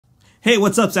Hey,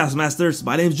 what's up, SAS Masters?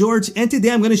 My name is George, and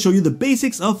today I'm going to show you the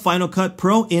basics of Final Cut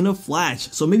Pro in a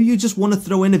Flash. So maybe you just want to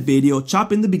throw in a video,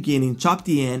 chop in the beginning, chop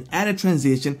the end, add a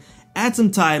transition, add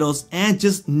some titles, and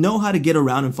just know how to get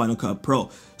around in Final Cut Pro.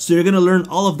 So you're going to learn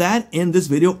all of that in this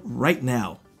video right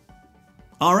now.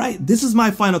 Alright, this is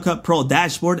my Final Cut Pro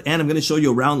dashboard, and I'm going to show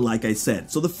you around like I said.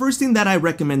 So the first thing that I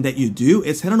recommend that you do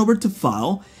is head on over to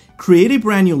File, create a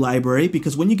brand new library,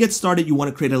 because when you get started you want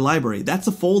to create a library. That's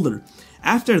a folder.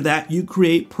 After that, you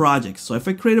create projects. So if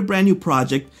I create a brand new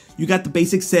project, you got the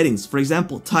basic settings. For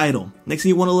example, title. Next thing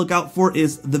you want to look out for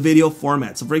is the video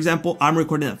format. So for example, I'm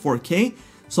recording at 4K,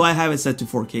 so I have it set to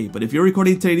 4K. But if you're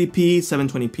recording 1080p,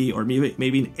 720p, or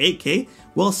maybe in 8K,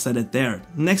 well, set it there.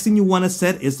 Next thing you want to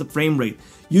set is the frame rate.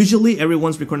 Usually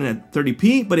everyone's recording at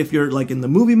 30p, but if you're like in the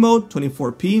movie mode,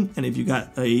 24p, and if you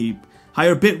got a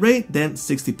higher bit rate, then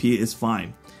 60p is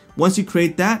fine. Once you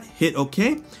create that, hit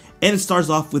OK. And it starts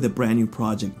off with a brand new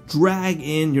project. Drag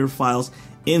in your files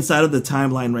inside of the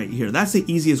timeline right here. That's the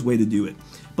easiest way to do it.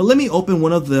 But let me open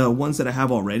one of the ones that I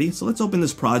have already. So let's open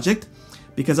this project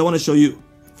because I want to show you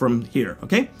from here,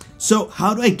 okay? So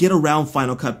how do I get around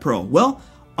Final Cut Pro? Well,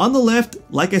 on the left,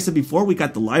 like I said before, we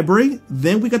got the library.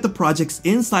 Then we got the projects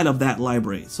inside of that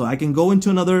library. So I can go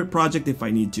into another project if I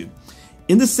need to.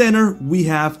 In the center, we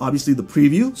have obviously the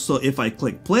preview. So if I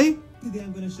click play, today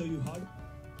I'm going to show you how to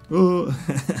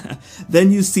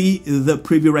then you see the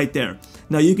preview right there.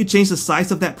 Now you can change the size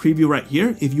of that preview right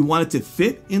here if you want it to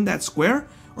fit in that square,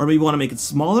 or maybe you want to make it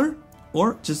smaller,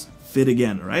 or just fit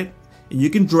again, right? And you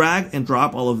can drag and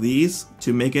drop all of these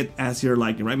to make it as you're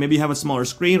liking, right? Maybe you have a smaller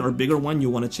screen or a bigger one, you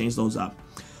want to change those up.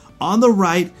 On the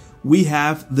right, we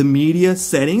have the media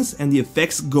settings, and the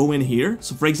effects go in here.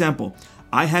 So for example,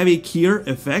 I have a keyer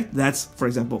effect. That's, for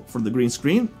example, for the green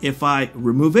screen. If I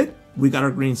remove it, we got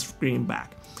our green screen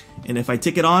back. And if I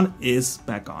take it on, it's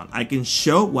back on. I can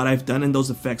show what I've done in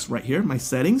those effects right here, my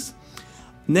settings.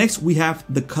 Next, we have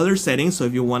the color settings. So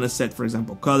if you want to set, for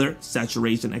example, color,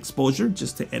 saturation, exposure,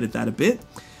 just to edit that a bit.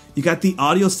 You got the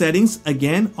audio settings.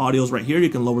 Again, audio's right here. You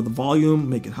can lower the volume,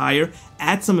 make it higher,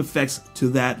 add some effects to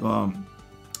that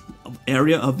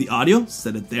area of the audio,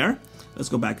 set it there. Let's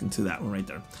go back into that one right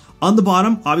there. On the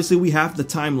bottom, obviously we have the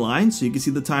timeline. So you can see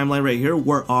the timeline right here.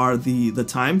 Where are the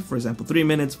time? For example, 3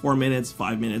 minutes, 4 minutes,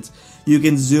 5 minutes. You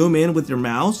can zoom in with your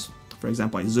mouse. For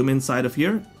example, I zoom inside of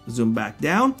here, zoom back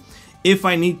down. If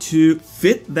I need to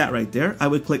fit that right there, I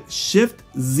would click Shift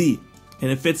Z, and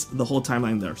it fits the whole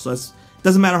timeline there. So it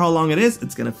doesn't matter how long it is,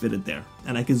 it's gonna fit it there.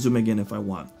 And I can zoom again if I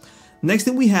want. Next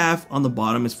thing we have on the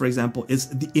bottom is, for example, is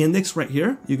the index right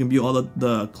here. You can view all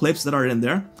the clips that are in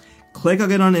there. Click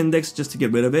again on index just to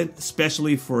get rid of it,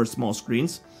 especially for small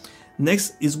screens.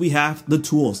 Next is we have the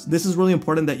tools. This is really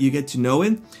important that you get to know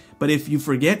it, but if you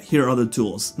forget, here are the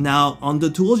tools. Now on the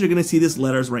tools, you're gonna see these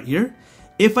letters right here.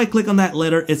 If I click on that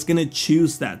letter, it's gonna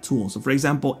choose that tool. So for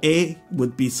example, A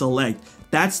would be select.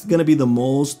 That's gonna be the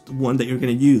most one that you're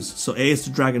gonna use. So A is to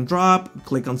drag and drop,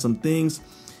 click on some things.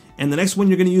 And the next one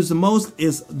you're gonna use the most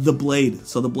is the blade.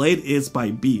 So the blade is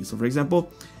by B. So for example,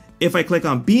 if I click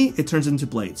on B, it turns into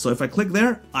blade. So if I click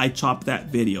there, I chop that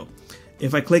video.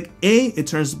 If I click A, it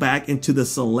turns back into the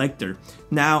selector.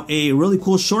 Now, a really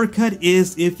cool shortcut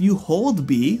is if you hold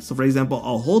B, so for example,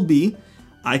 I'll hold B,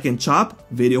 I can chop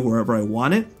video wherever I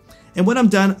want it. And when I'm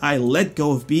done, I let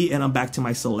go of B and I'm back to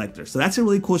my selector. So that's a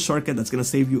really cool shortcut that's gonna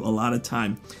save you a lot of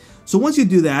time. So once you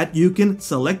do that, you can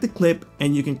select the clip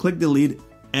and you can click delete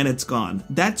and it's gone.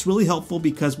 That's really helpful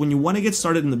because when you wanna get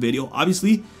started in the video,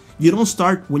 obviously, you don't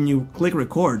start when you click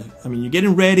record. I mean, you're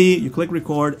getting ready, you click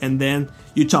record, and then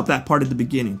you chop that part at the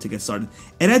beginning to get started.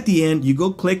 And at the end, you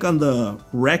go click on the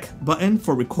rec button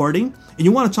for recording, and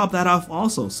you want to chop that off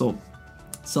also. So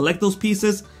select those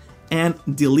pieces and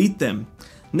delete them.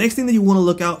 Next thing that you want to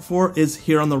look out for is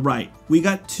here on the right. We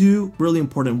got two really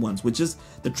important ones, which is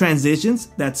the transitions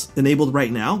that's enabled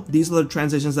right now. These are the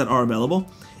transitions that are available.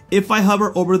 If I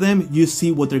hover over them, you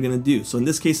see what they're going to do. So in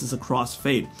this case, it's a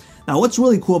crossfade. Now, what's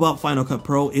really cool about Final Cut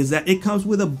Pro is that it comes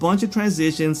with a bunch of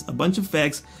transitions, a bunch of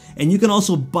effects, and you can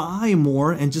also buy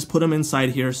more and just put them inside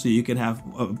here so you can have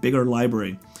a bigger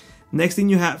library. Next thing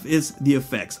you have is the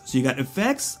effects. So you got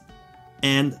effects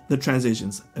and the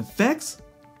transitions. Effects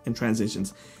and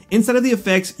transitions. Inside of the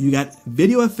effects, you got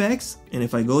video effects, and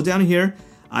if I go down here,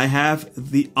 I have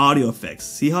the audio effects.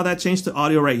 See how that changed to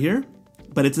audio right here?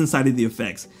 But it's inside of the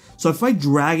effects. So if I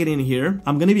drag it in here,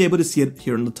 I'm going to be able to see it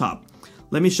here on the top.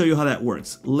 Let me show you how that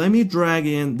works. Let me drag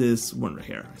in this one right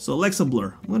here. So Alexa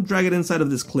blur. I'm gonna drag it inside of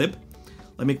this clip.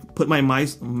 Let me put my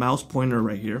mouse pointer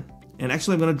right here. And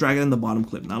actually I'm gonna drag it in the bottom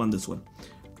clip, not on this one.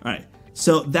 All right,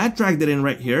 so that dragged it in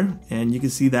right here. And you can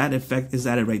see that effect is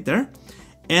added right there.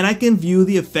 and I can view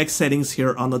the effect settings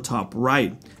here on the top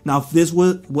right. Now, if this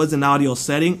was an audio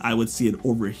setting, I would see it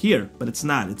over here, but it's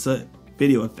not. It's a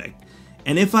video effect.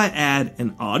 And if I add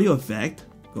an audio effect,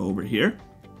 go over here.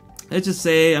 Let's just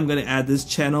say I'm going to add this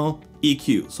channel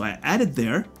EQ. So I add it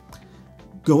there,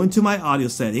 go into my audio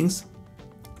settings,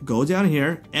 go down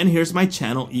here, and here's my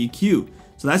channel EQ.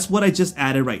 So that's what I just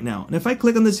added right now. And if I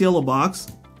click on this yellow box,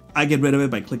 I get rid of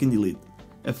it by clicking delete.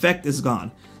 Effect is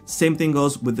gone. Same thing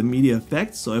goes with the media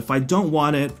effect. So if I don't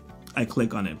want it, I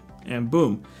click on it and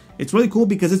boom. It's really cool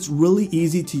because it's really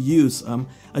easy to use.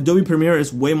 Adobe Premiere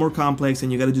is way more complex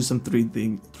and you got to do some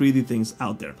 3D things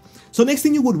out there. So next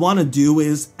thing you would want to do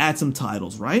is add some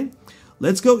titles, right?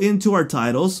 Let's go into our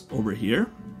titles over here.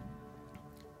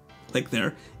 Click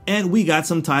there. And we got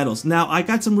some titles. Now I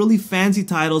got some really fancy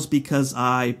titles because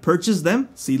I purchased them.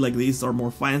 See, like these are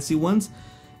more fancy ones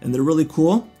and they're really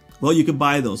cool. Well, you could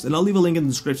buy those and I'll leave a link in the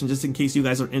description just in case you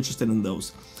guys are interested in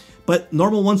those. But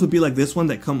normal ones would be like this one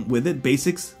that come with it,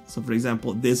 basics. So for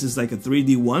example, this is like a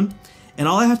 3D one. And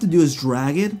all I have to do is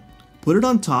drag it, put it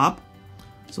on top.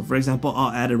 So for example,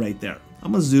 I'll add it right there.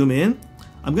 I'm gonna zoom in.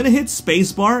 I'm gonna hit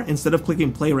spacebar instead of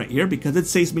clicking play right here because it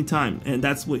saves me time. And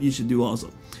that's what you should do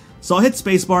also. So I'll hit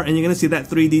spacebar and you're gonna see that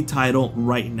 3D title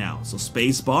right now. So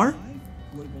spacebar.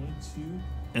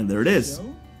 And there it is.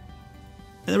 And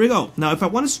there we go. Now if I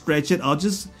want to stretch it, I'll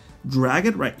just drag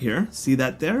it right here. See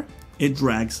that there? It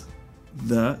drags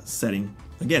the setting.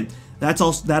 Again, that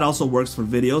also works for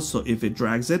videos. So if it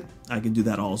drags it, I can do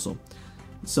that also.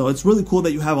 So it's really cool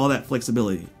that you have all that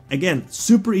flexibility. Again,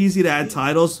 super easy to add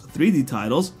titles, 3D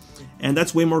titles, and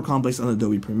that's way more complex on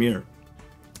Adobe Premiere.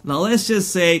 Now let's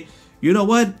just say, you know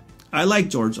what? I like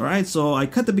George, all right? So I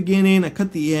cut the beginning, I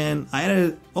cut the end, I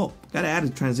added, oh, gotta add a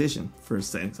transition for a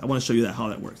second. I wanna show you how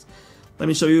that works. Let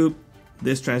me show you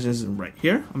this transition right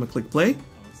here. I'm gonna click play.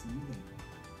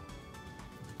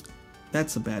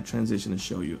 That's a bad transition to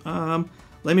show you.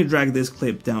 Let me drag this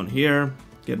clip down here,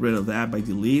 get rid of that by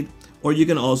delete, or you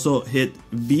can also hit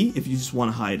V if you just want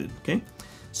to hide it, okay?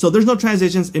 So there's no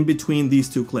transitions in between these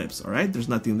two clips, all right? There's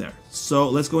nothing there. So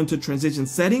let's go into transition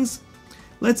settings.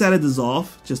 Let's add a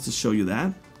dissolve just to show you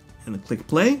that, and then click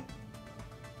play.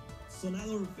 So now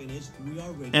that we're finished, we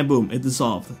are ready. And boom, it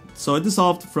dissolved. So it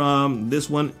dissolved from this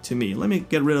one to me. Let me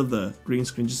get rid of the green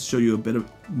screen just to show you a bit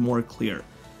more clear.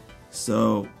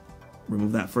 So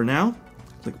remove that for now.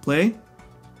 Click play.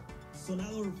 So now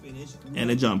that we're finished, and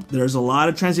it jumped. There's a lot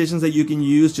of transitions that you can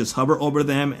use. Just hover over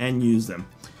them and use them.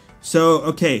 So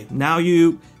okay, now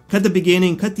you cut the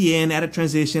beginning, cut the end, add a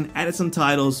transition, added some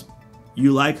titles.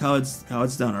 You like how it's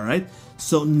done, all right?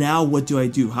 So now what do I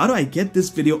do? How do I get this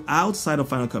video outside of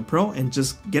Final Cut Pro and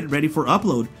just get it ready for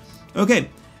upload? Okay,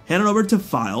 head on over to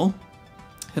File,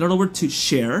 head on over to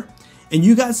Share, and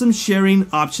you got some sharing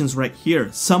options right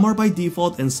here. Some are by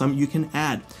default and some you can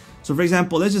add. So for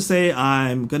example, let's just say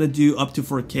I'm gonna do up to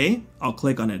 4K, I'll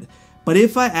click on it. But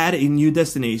if I add a new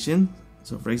destination,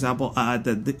 so for example, I add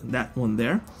that one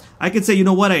there, I could say, you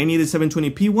know what, I need a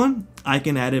 720p one, I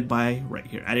can add it by right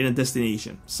here, add in a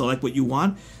destination. Select what you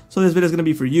want. So this video is gonna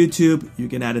be for YouTube, you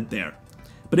can add it there.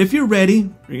 But if you're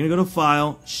ready, you're gonna go to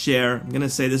File, Share, I'm gonna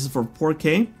say this is for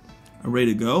 4K, I'm ready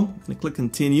to go, I'm gonna click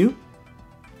Continue.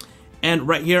 And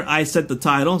right here, I set the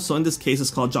title. So in this case,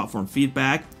 it's called Job Form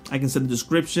Feedback. I can set the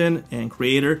description and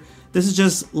creator. This is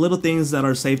just little things that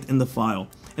are saved in the file.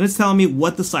 And it's telling me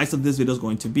what the size of this video is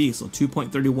going to be. So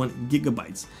 2.31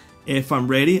 gigabytes. If I'm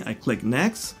ready, I click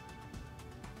Next.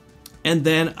 And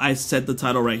then I set the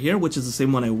title right here, which is the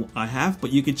same one I have,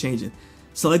 but you can change it.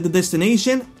 Select the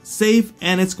destination, save,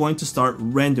 and it's going to start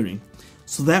rendering.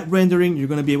 So that rendering, you're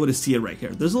going to be able to see it right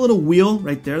here. There's a little wheel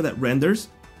right there that renders.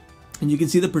 And you can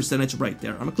see the percentage right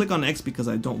there. I'm gonna click on X because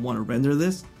I don't want to render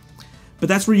this. But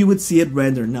that's where you would see it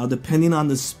render. Now, depending on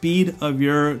the speed of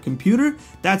your computer,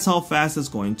 that's how fast it's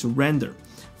going to render.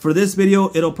 For this video,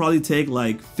 it'll probably take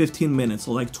like 15 minutes,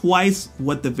 so like twice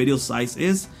what the video size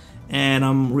is. And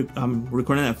I'm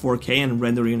recording at 4K and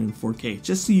rendering in 4K,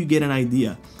 just so you get an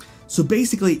idea. So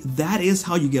basically, that is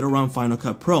how you get around Final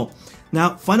Cut Pro.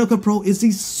 Now, Final Cut Pro is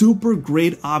a super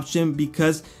great option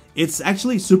because it's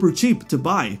actually super cheap to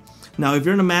buy. Now, if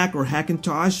you're in a Mac or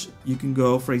Hackintosh, you can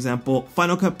go, for example,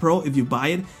 Final Cut Pro. If you buy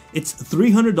it, it's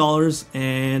 $300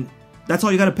 and that's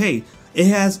all you gotta pay. It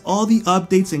has all the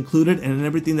updates included and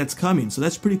everything that's coming. So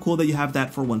that's pretty cool that you have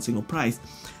that for one single price.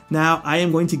 Now, I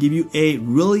am going to give you a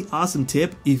really awesome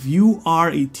tip. If you are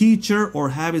a teacher or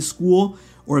have a school,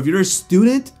 or if you're a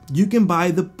student, you can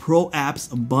buy the Pro Apps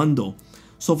bundle.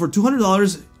 So for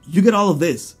 $200, you get all of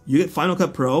this. You get Final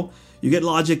Cut Pro, you get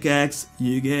Logic X,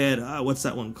 you get, what's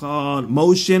that one called?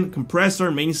 Motion,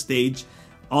 Compressor, Main Stage,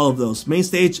 all of those. Main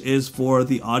stage is for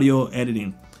the audio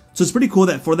editing. So it's pretty cool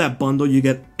that for that bundle you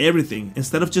get everything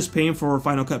instead of just paying for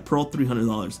Final Cut Pro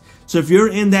 $300. So if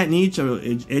you're in that niche of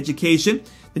education,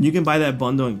 then you can buy that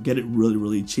bundle and get it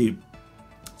really cheap.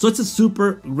 So it's a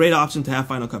super great option to have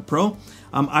Final Cut Pro.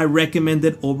 I recommend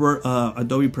it over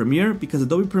Adobe Premiere because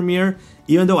Adobe Premiere,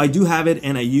 even though I do have it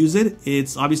and I use it,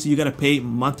 it's obviously you got to pay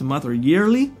month to month or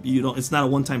yearly. It's not a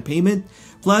one-time payment.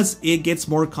 Plus, it gets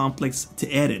more complex to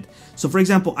edit. So for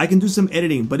example, I can do some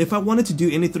editing, but if I wanted to do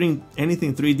anything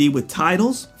 3D with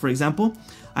titles, for example,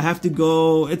 I have to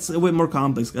go, it's a bit more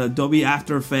complex, Adobe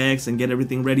After Effects and get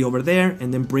everything ready over there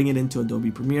and then bring it into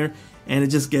Adobe Premiere, and it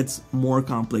just gets more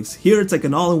complex. Here it's like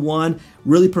an all-in-one,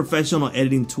 really professional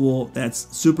editing tool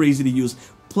that's super easy to use.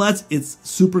 Plus, it's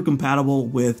super compatible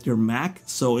with your Mac,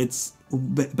 so it's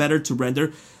better to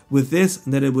render with this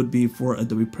than it would be for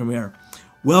Adobe Premiere.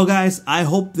 Well guys, I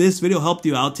hope this video helped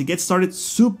you out to get started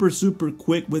super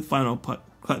quick with Final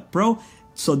Cut Pro.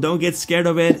 So don't get scared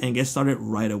of it and get started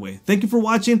right away. Thank you for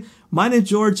watching. My name is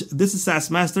George, this is SaaS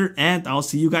Master, and I'll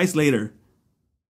see you guys later.